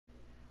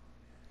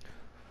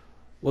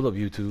What up,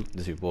 YouTube?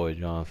 This is your boy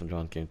John from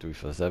John Game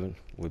 347.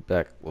 We're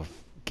back with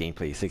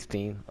gameplay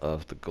 16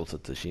 of the Ghost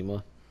of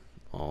Tsushima.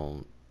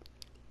 Um,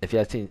 if you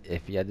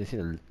hadn't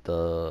seen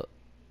the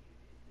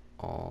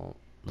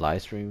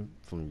live stream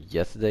from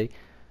yesterday,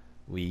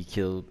 we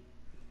killed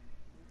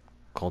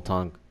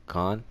Koltan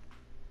Khan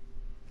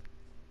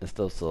and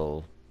stuff.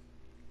 So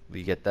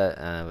we get that,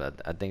 and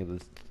I think we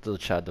still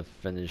try to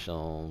finish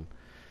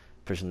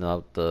pushing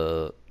out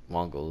the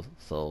mongols.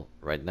 So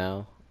right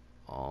now,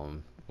 we're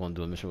gonna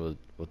do a mission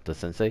with the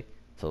sensei.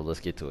 So let's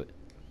get to it.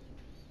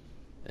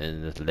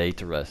 And it's laid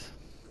to rest.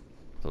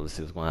 So let's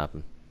see what's gonna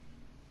happen.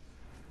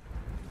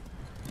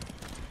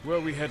 Where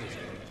are we headed?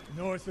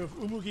 North of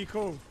Umugi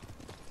Cove.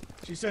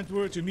 She sent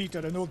word to meet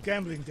at an old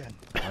gambling den.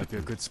 Might be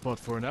a good spot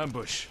for an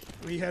ambush.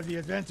 We have the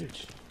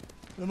advantage.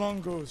 The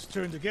Mongols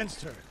turned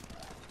against her.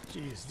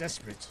 She is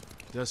desperate.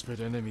 Desperate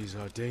enemies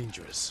are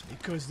dangerous.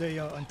 Because they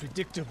are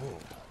unpredictable.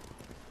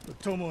 The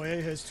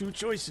tomoe has two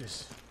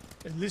choices.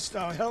 Enlist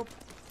our help,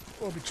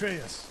 or betray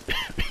us.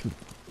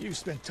 You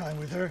spent time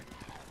with her.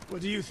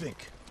 What do you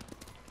think?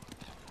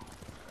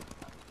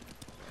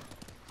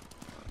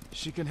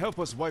 She can help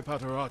us wipe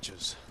out her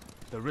archers.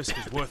 The risk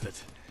is worth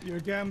it. You're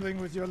gambling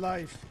with your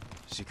life.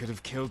 She could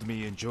have killed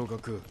me in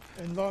Jogaku.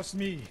 And lost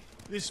me.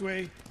 This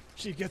way,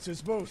 she gets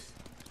us both.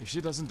 If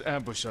she doesn't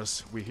ambush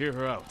us, we hear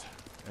her out.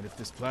 And if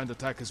this planned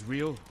attack is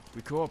real,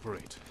 we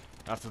cooperate.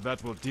 After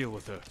that, we'll deal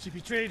with her. She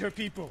betrayed her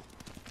people.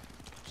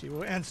 She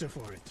will answer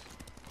for it.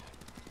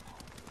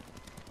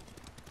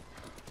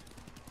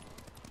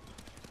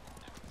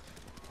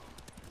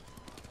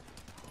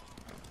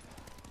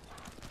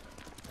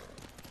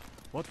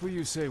 What will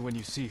you say when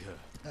you see her?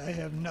 I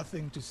have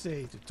nothing to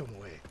say to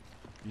Tomoe.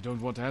 You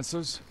don't want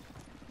answers?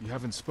 You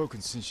haven't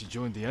spoken since she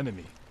joined the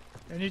enemy.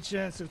 Any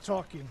chance of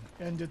talking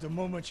ended the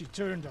moment she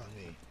turned on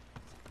me.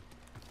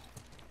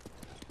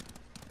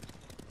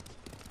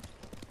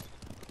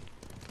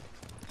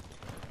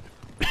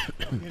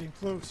 Getting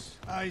close,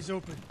 eyes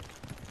open.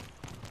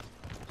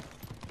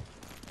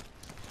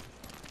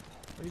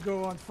 We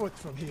go on foot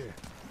from here.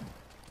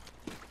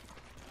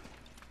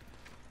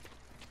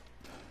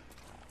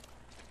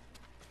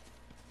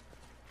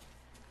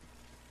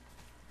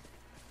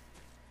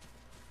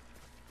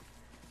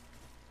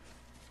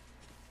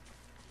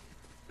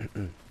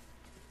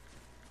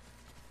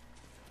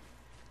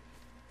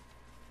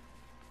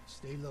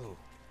 Stay low.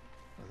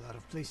 A lot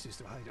of places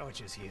to hide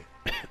archers here.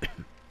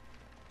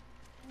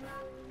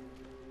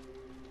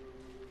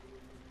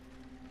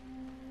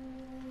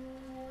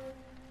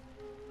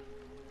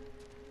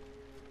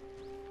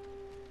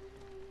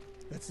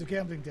 That's the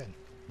gambling den.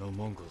 No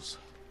Mongols.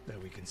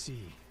 That we can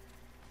see.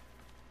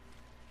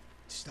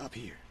 Stop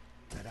here.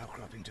 That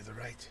outcropping to the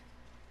right.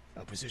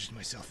 I'll position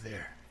myself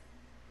there.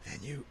 Then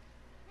you...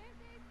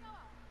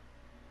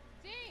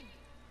 Jing!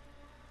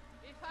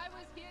 If I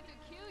was here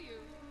to kill you,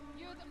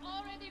 you'd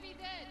already be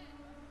dead.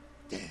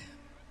 Damn.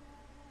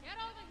 Get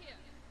over here.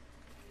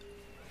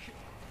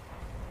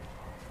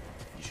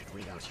 You should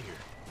wait out here.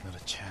 Not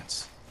a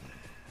chance.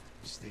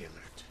 Stay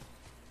alert.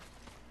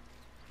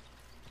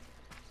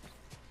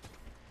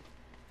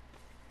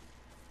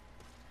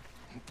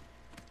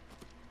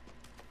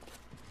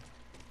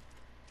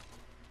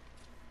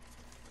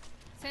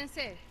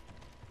 Sensei.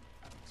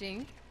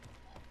 Jing?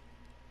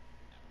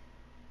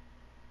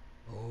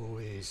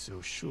 Always so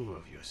sure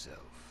of yourself.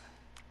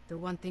 The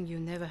one thing you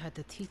never had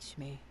to teach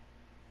me.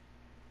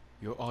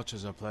 Your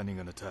archers are planning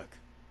an attack.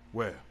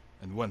 Where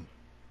and when?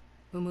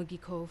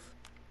 Umugi Cove.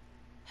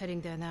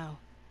 Heading there now.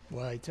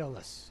 Why tell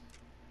us?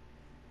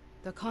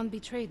 The Khan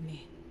betrayed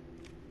me.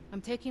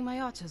 I'm taking my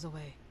archers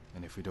away.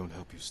 And if we don't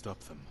help you stop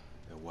them,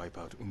 they'll wipe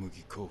out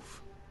Umugi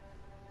Cove.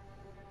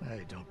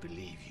 I don't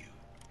believe you.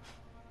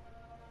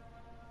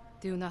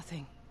 Do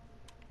nothing.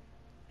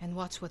 And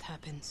watch what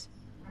happens.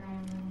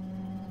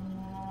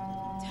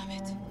 Damn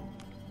it.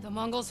 The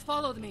Mongols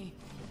followed me.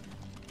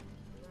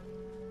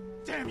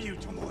 Damn you,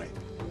 Tomoe!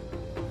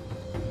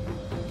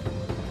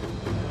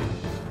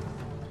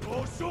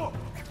 Oh, sure!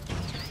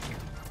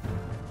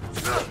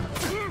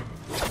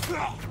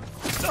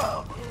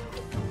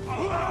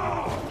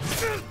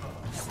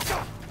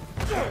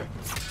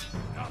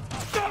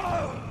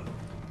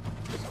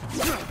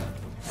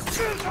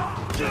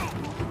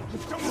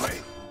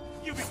 Tomoe!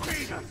 You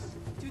betrayed us!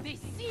 Do they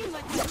seem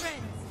like my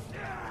friends?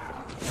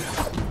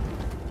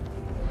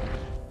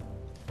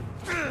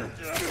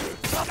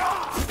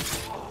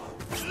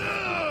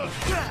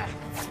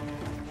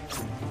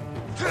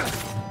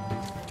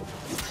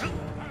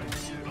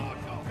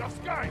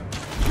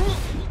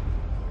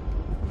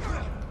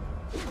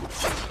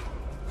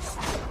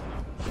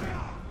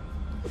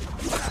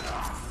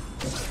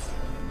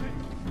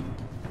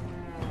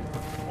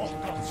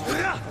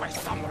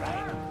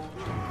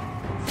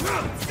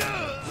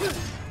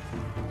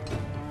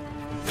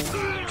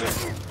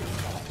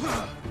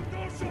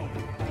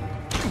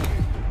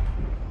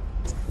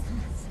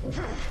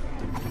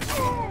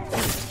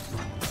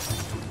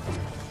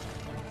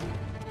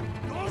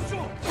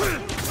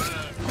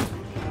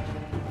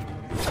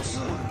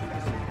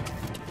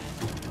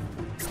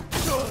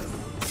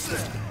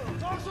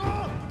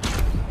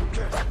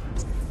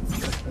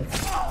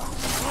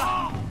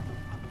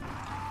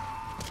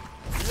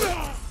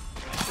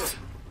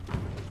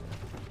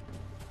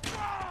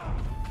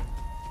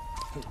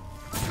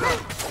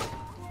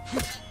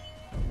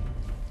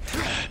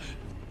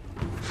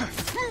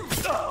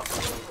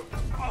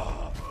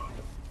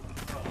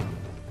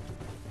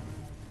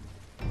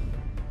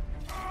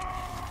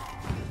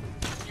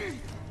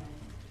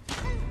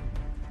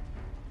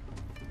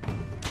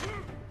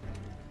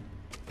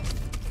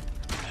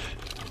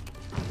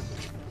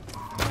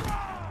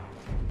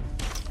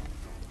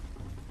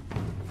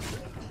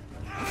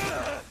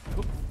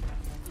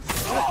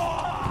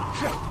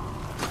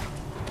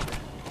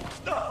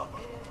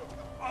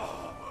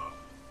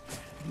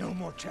 No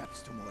more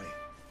traps, Tomoe.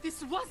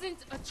 This wasn't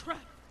a trap.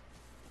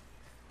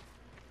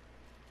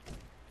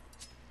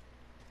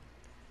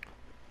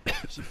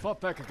 She fought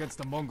back against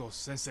the Mongols,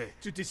 Sensei.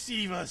 To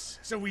deceive us,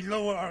 so we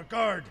lower our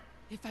guard.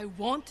 If I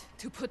want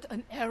to put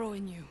an arrow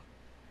in you,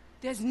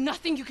 there's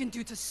nothing you can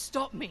do to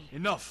stop me.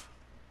 Enough!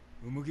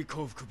 Umugi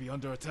Cove could be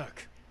under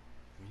attack.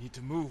 We need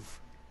to move.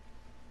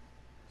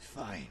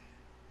 Fine.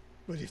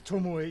 But if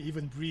Tomoe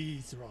even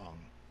breathes wrong,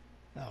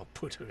 I'll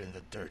put her in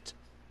the dirt.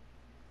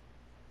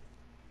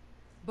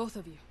 Both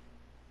of you.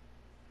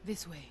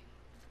 This way.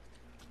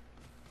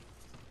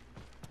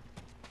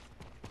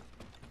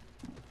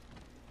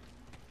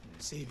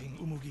 Saving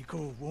Umugi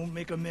Cove won't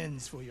make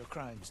amends for your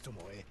crimes,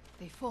 Tomoe.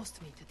 They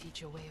forced me to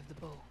teach your way of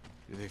the bow.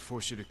 Did they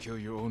force you to kill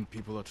your own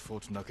people at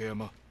Fort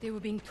Nakayama? They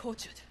were being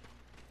tortured.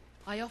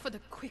 I offered a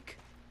quick,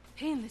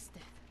 painless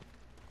death.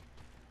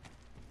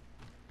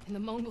 And the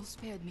Mongols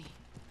spared me.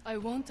 I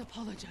won't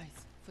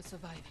apologize for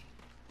surviving.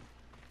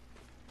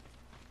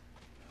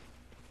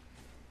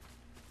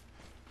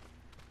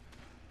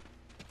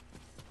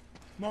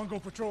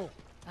 Mongol patrol.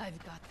 I've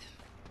got them.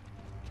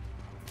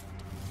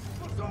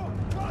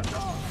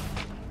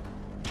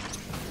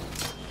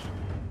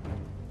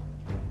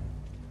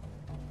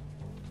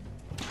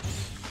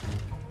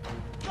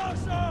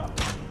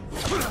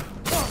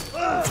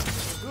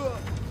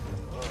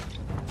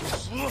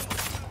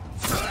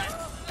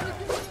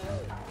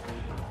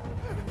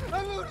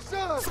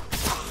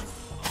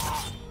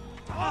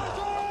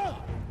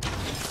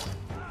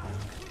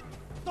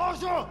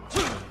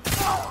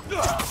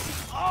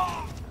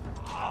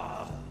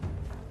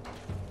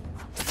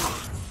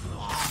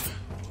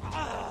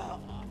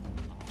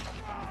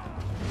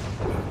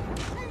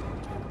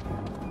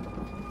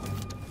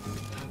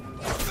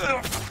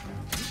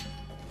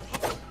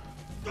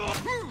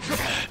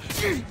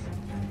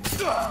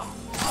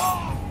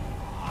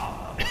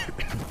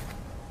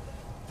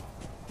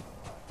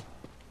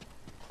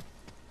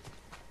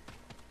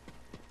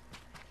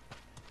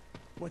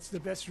 What's the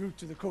best route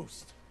to the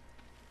coast?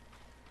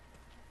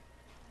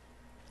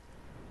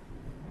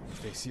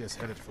 If they see us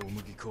headed for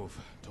Umugi Cove,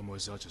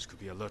 Tomoe's archers could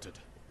be alerted.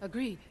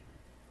 Agreed.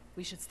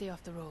 We should stay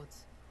off the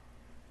roads.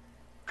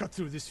 Cut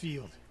through this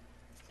field.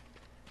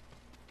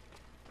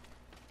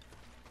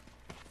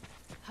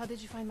 How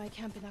did you find my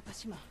camp in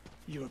Akashima?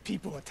 Your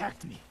people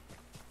attacked me.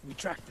 We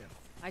tracked them.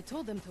 I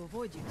told them to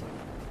avoid you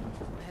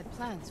two. I had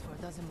plans for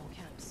a dozen more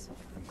camps.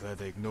 I'm glad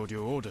they ignored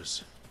your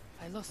orders.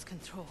 I lost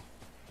control.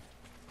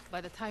 By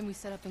the time we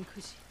set up in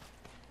Kushi,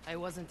 I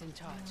wasn't in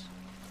charge.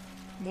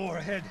 More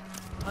ahead.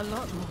 A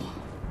lot more.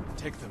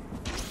 Take them.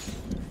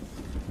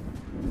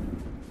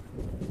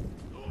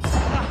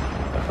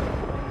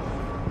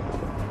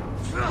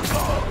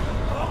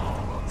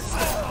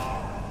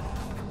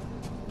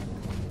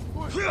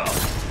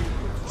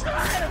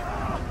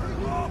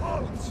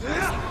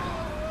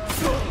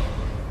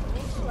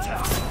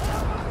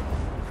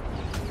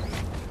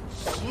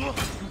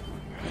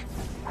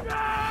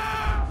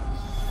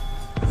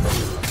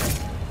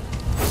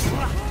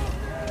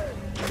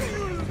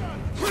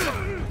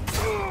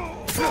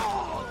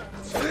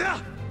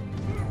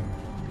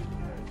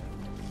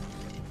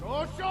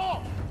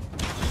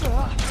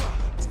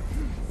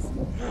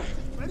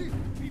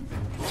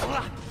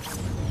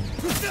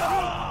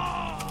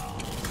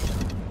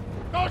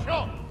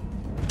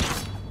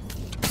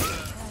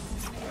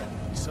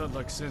 You sound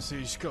like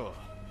Sensei Ishikawa.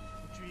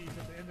 The trees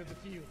at the end of the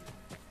field.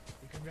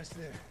 We can rest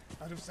there,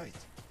 out of sight.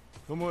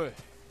 Tomoe,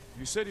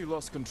 you said you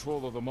lost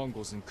control of the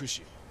Mongols in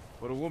Kushi,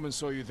 but a woman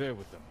saw you there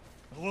with them.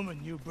 A woman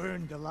you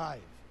burned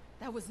alive.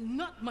 That was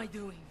not my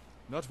doing.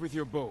 Not with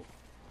your bow,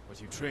 but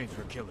you trained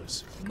her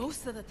killers.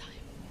 Most of the time,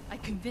 I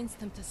convinced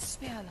them to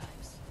spare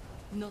lives,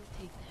 not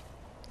take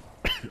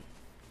them.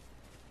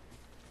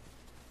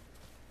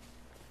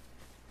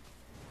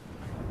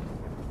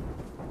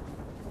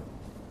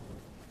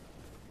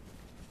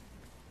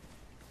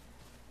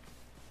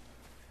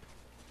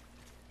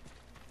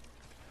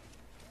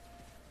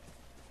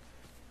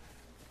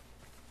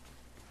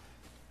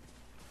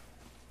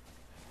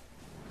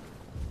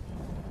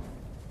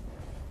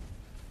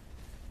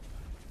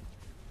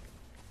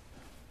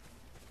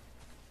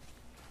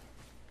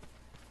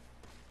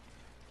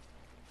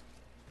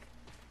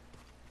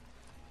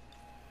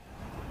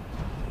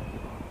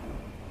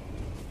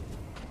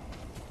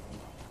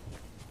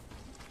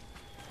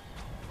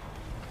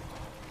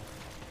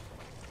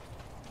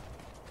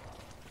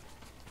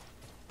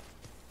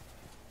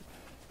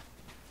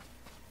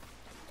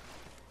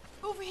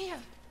 Over here!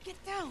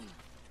 Get down!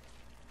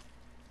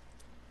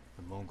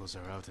 The Mongols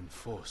are out in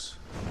force.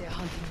 They're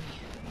hunting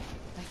me.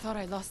 I thought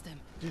I lost them.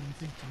 Didn't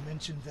think to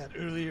mention that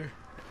earlier.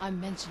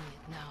 I'm mentioning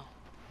it now.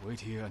 Wait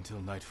here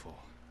until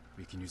nightfall.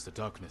 We can use the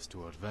darkness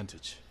to our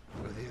advantage.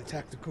 Will they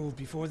attack the cove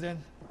before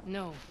then?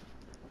 No.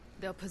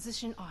 They'll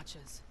position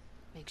archers.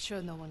 Make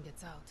sure no one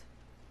gets out.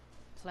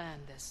 Plan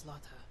their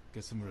slaughter.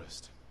 Get some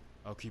rest.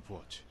 I'll keep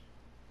watch.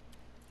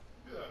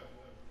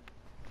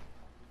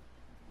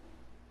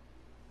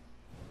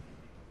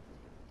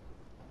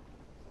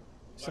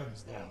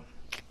 Sun's down.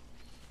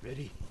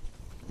 Ready?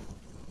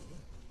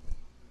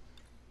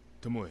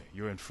 Tomoe,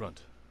 you're in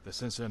front. The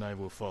sensei and I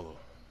will follow.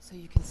 So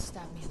you can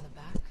stab me in the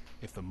back?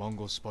 If the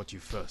Mongols spot you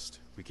first,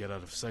 we get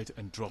out of sight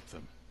and drop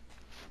them.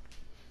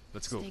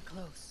 Let's go. Stay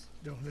close.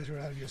 Don't let her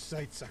out of your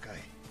sight, Sakai.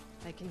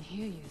 I can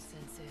hear you,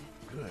 Sensei.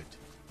 Good.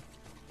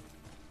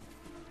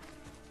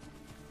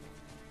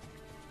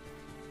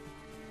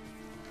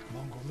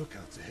 Mongol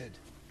lookouts ahead.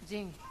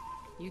 Jing,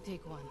 you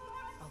take one.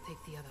 I'll take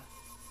the other.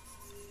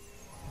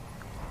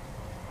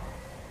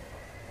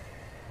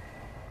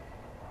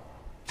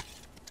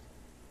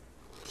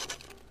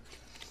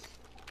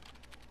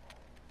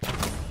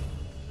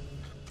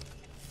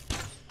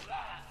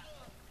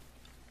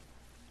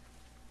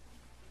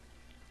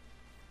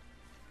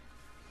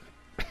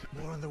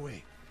 More on the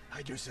way.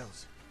 Hide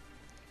yourselves.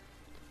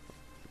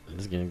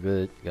 It's getting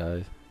good,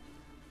 guys.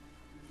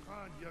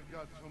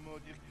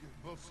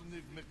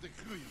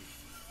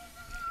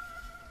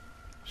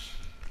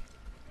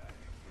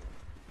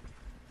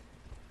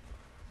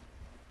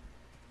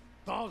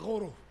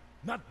 Dagoro,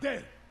 not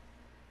there.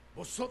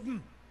 Bosodden,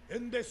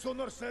 ende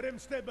sonor serem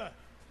steba.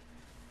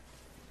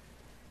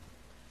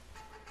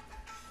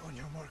 On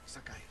your mark,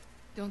 Sakai.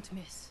 Don't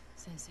miss,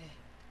 Sensei.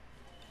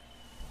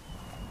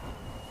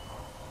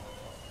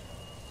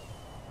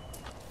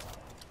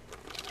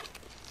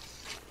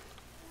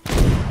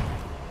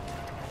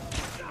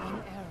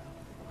 One arrow.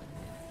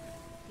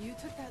 You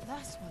took that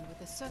last one with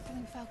the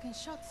circling falcon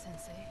shot,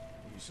 Sensei.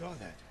 You saw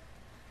that.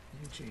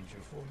 You changed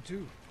your form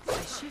too.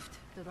 I shift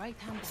the right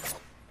hand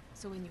down,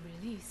 so when you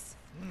release...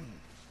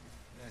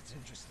 That's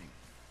interesting.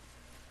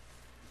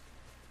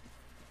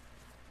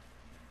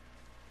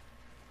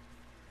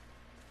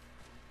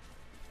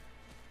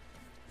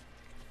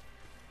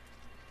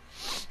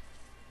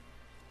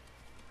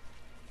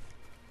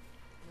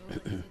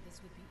 Nobody said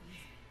this would be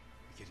easy.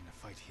 We get in a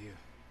fight here,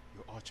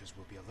 your archers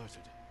will be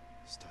alerted.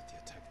 Start the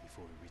attack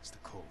before we reach the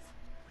cove.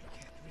 We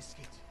can't risk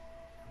it.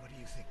 What do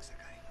you think,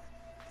 Sakai?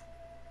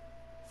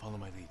 Follow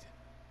my lead.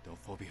 Don't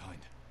fall behind.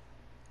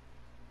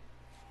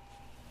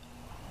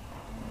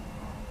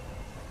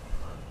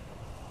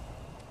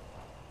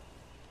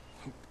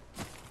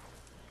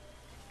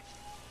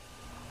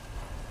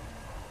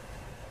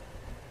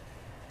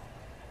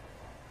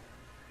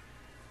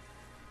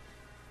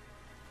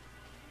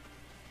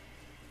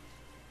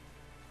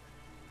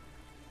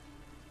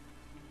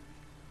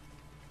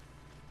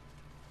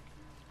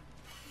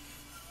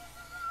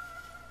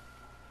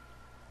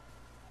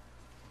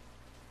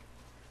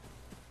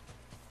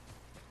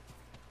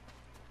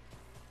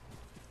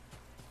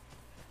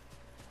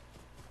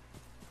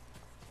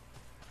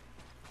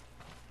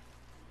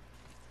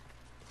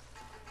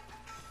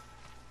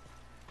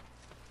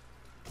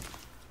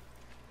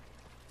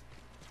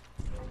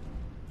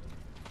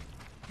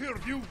 Here,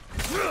 you.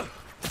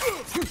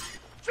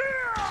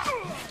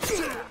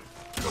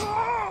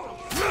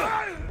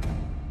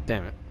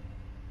 Damn it.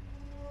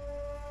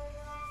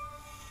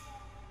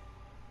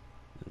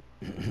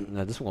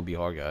 Now this won't be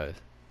hard, guys.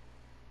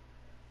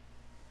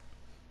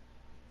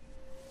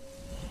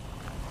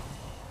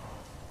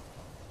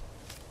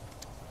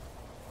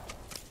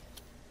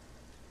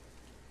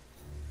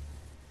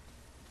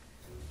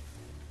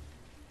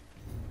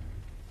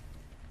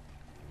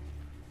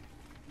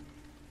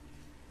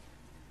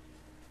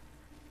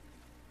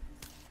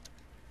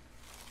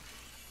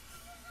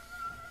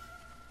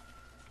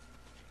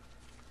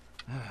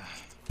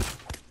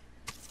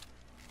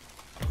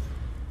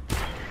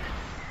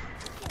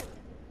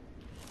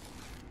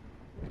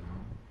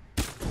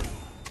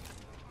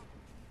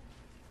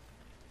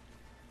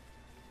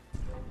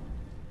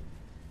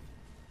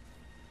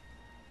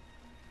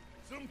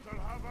 Sumkal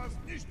havas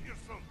nicht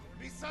gefunden.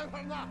 Bisan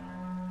harna.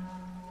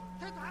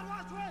 Tet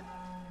harwa chwe.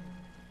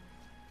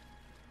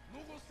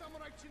 Nugo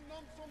samurai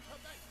chinnon son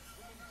kadai.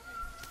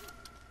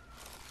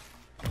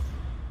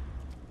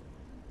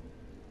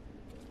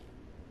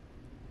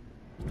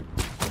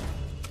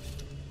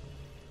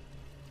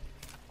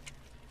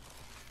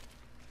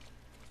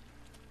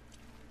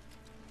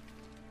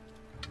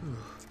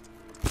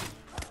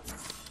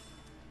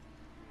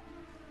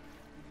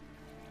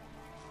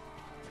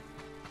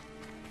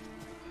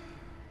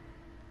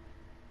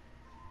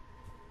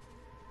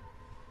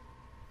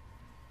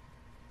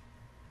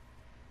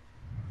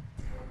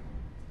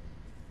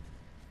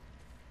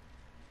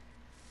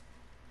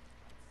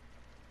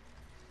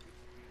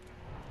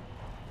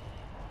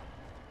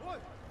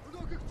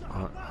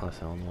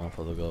 Honestly, I don't know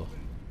where to go.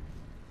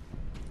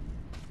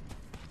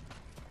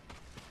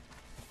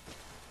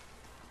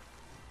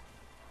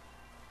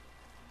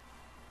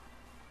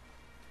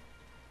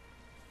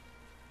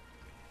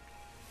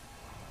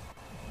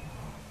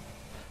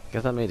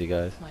 Guess I made it,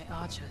 guys. My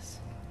archers.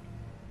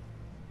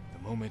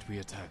 The moment we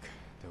attack,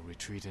 they'll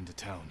retreat into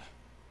town.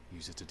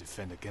 Use it to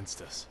defend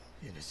against us.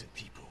 Innocent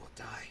people will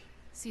die.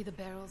 See the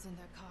barrels in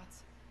their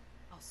carts?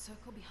 I'll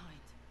circle behind.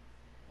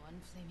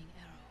 One flaming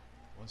arrow.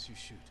 Once you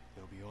shoot,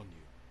 they'll be on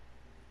you.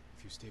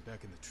 If you stay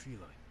back in the tree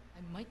line...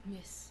 I might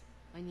miss.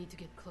 I need to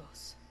get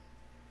close.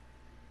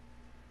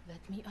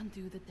 Let me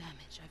undo the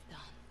damage I've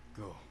done.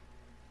 Go.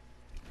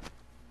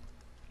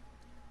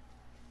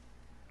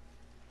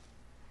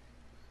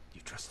 You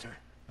trust her?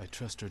 I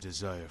trust her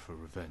desire for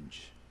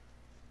revenge.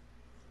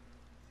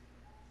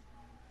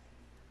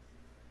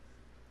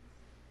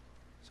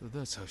 So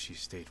that's how she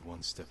stayed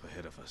one step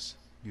ahead of us.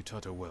 You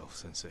taught her well,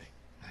 Sensei.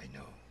 I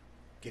know.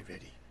 Get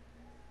ready.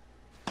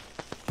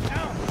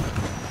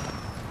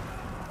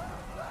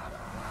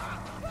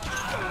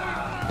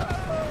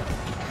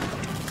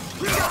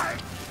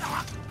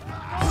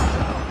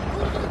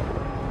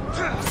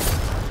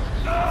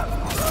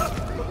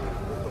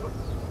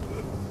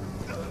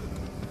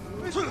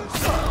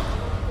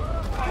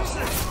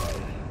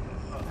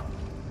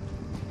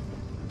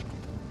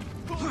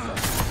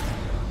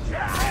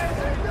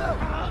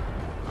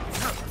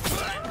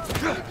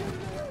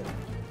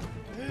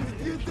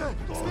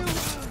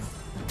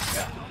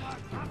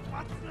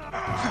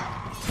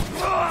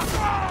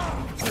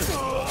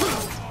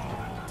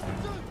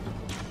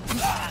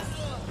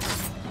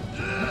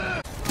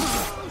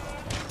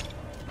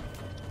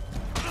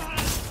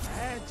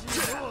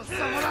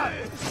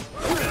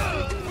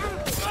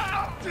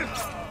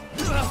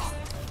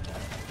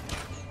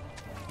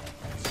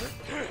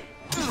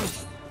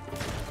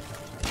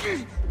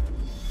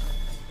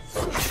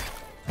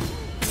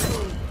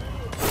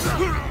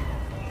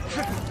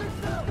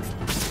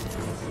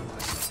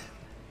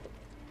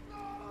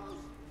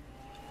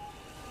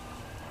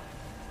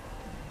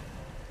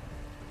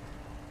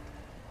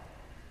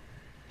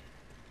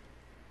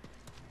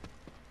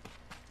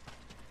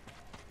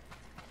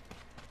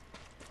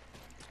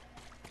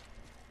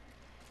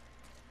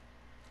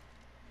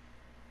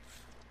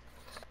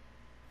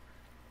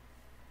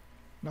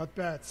 Not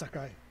bad,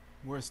 Sakai.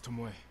 Where's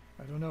Tomoe?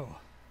 I don't know.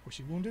 Was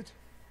she wounded?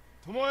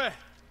 Tomoe!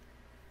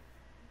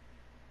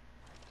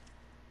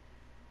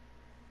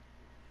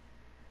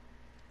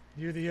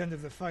 Near the end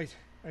of the fight,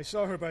 I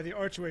saw her by the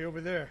archway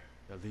over there.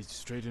 That leads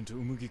straight into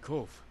Umugi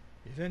Cove.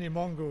 If any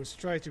Mongols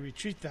try to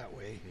retreat that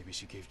way... Maybe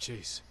she gave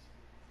chase.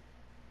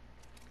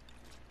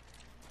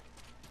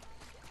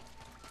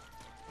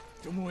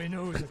 Tomoe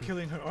knows that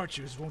killing her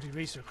archers won't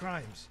erase her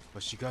crimes.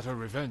 But she got her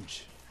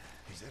revenge.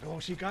 Is that all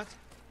she got?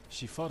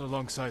 She fought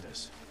alongside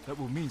us. That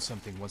will mean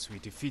something once we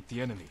defeat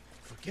the enemy.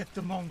 Forget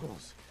the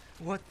Mongols.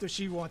 What does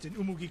she want in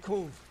Umugi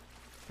Cove?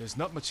 There's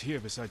not much here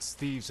besides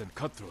thieves and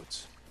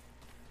cutthroats.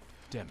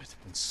 Damn it,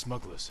 and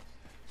smugglers.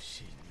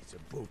 She needs a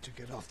boat to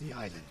get off the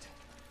island.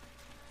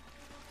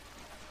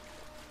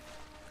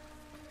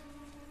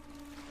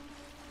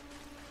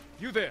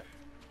 You there!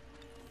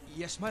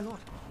 Yes, my lord.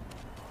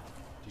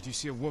 Did you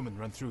see a woman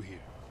run through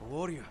here? A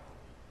warrior.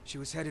 She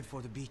was headed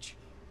for the beach.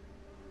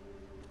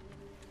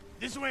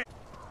 This way!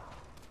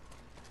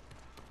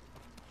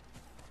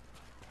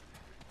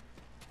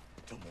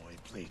 Tomoe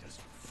played us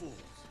for fools.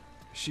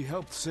 She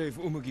helped save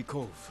Umugi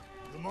Cove.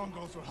 The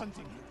Mongols were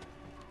hunting her.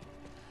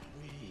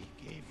 We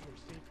gave her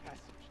safe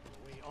passage to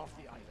the way off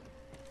the island.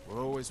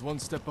 We're always one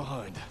step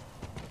behind.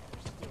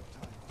 There's still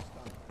time to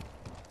stop her.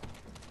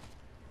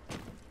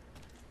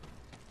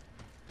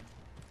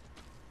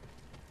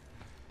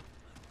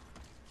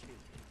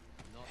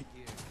 Not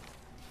here.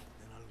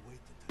 Then I'll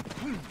wait the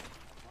time.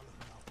 Follow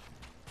her out.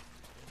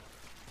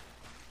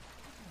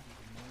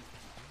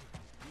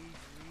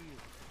 He's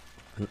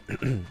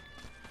real.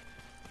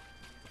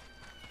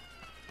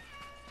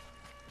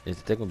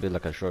 It's gonna be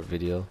like a short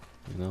video,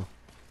 you know.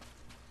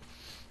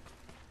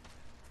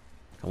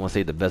 I want to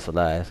say the best for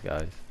last,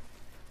 guys.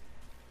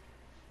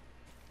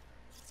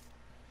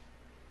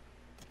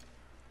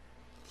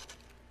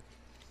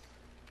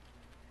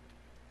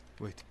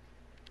 Wait.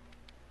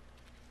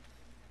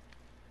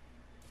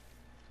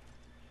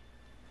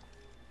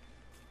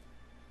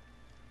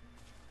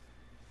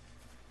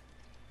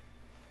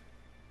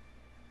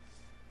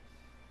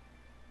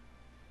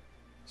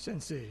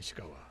 Sensei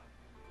Ishikawa,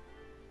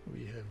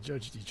 we have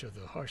judged each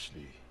other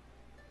harshly,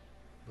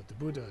 but the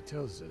Buddha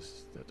tells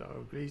us that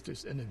our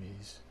greatest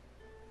enemies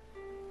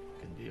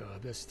can be our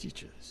best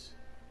teachers.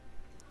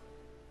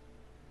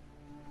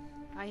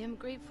 I am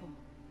grateful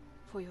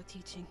for your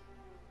teaching,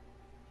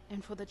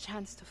 and for the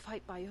chance to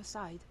fight by your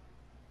side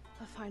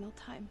a final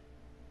time.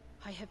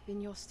 I have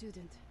been your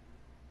student.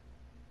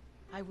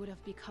 I would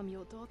have become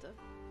your daughter,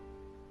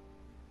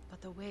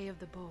 but the way of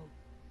the bow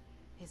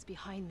is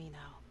behind me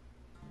now.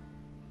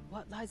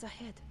 What lies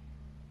ahead?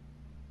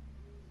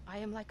 I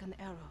am like an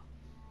arrow,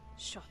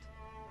 shot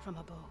from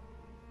a bow.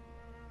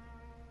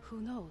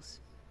 Who knows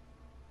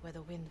where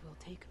the wind will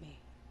take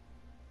me?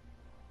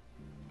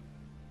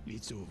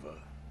 It's over.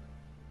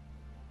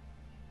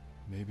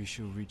 Maybe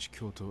she'll reach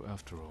Kyoto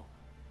after all.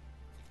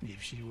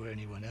 If she were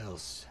anyone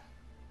else,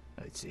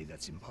 I'd say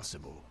that's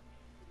impossible.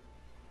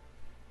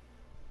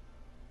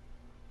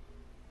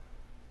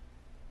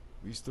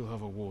 We still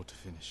have a war to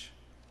finish.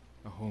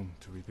 A home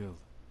to rebuild.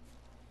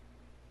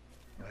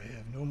 I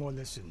have no more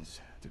lessons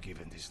to give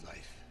in this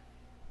life,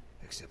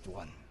 except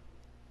one.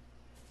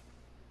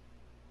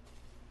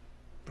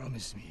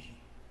 Promise me,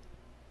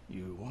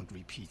 you won't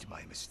repeat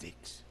my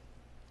mistakes.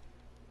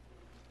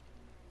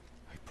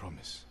 I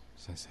promise,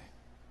 Sensei.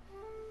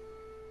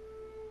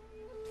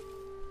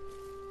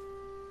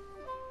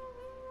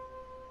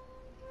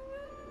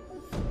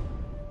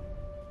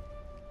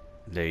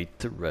 Laid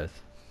to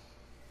rest.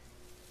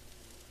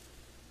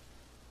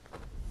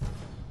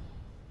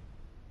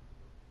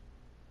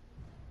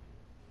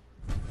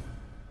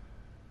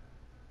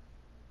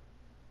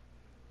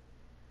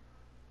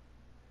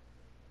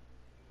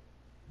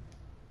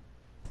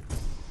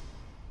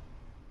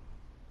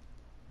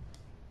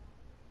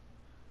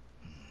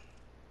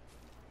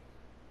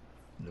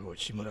 Lord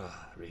Shimura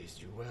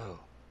raised you well.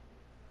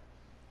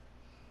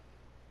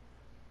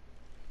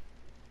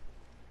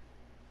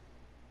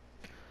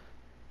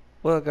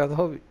 Well, guys, I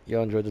hope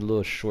y'all enjoyed the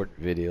little short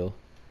video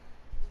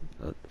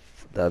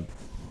that I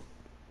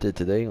did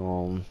today.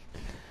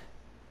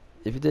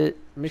 If you did,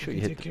 make sure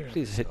you hit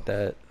please hit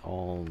that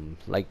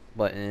like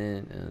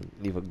button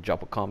and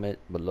drop a comment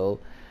below.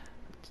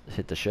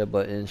 Hit the share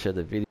button, share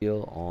the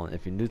video.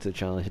 If you're new to the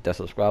channel, hit that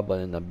subscribe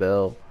button, the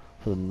bell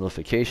for the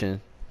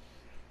notification,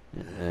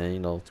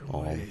 and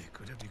Tomoe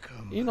could have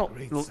become you a know,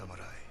 great l-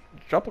 samurai.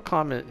 drop a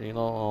comment.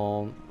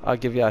 I'll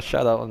give you a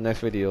shout out on the next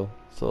video.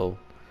 So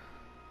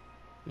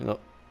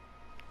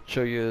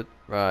show your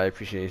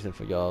appreciation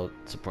for y'all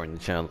supporting the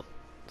channel.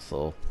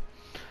 So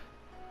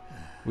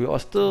we are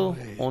still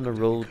on the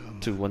road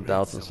to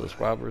 1,000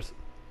 subscribers.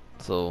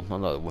 So I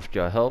know with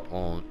your help,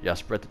 y'all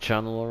spread the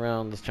channel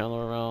around,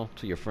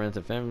 to your friends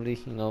and family.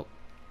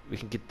 We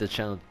can get the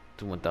channel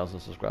to 1,000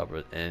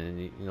 subscribers,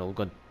 and we're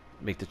gonna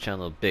make the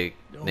channel a big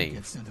Don't name.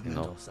 get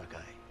sentimental,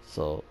 Sakai.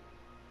 So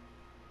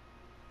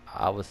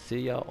I will see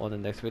y'all on the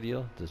next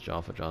video. This is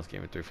John for John's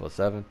Gaming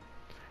 347.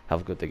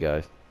 Have a good day,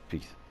 guys.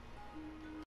 Peace.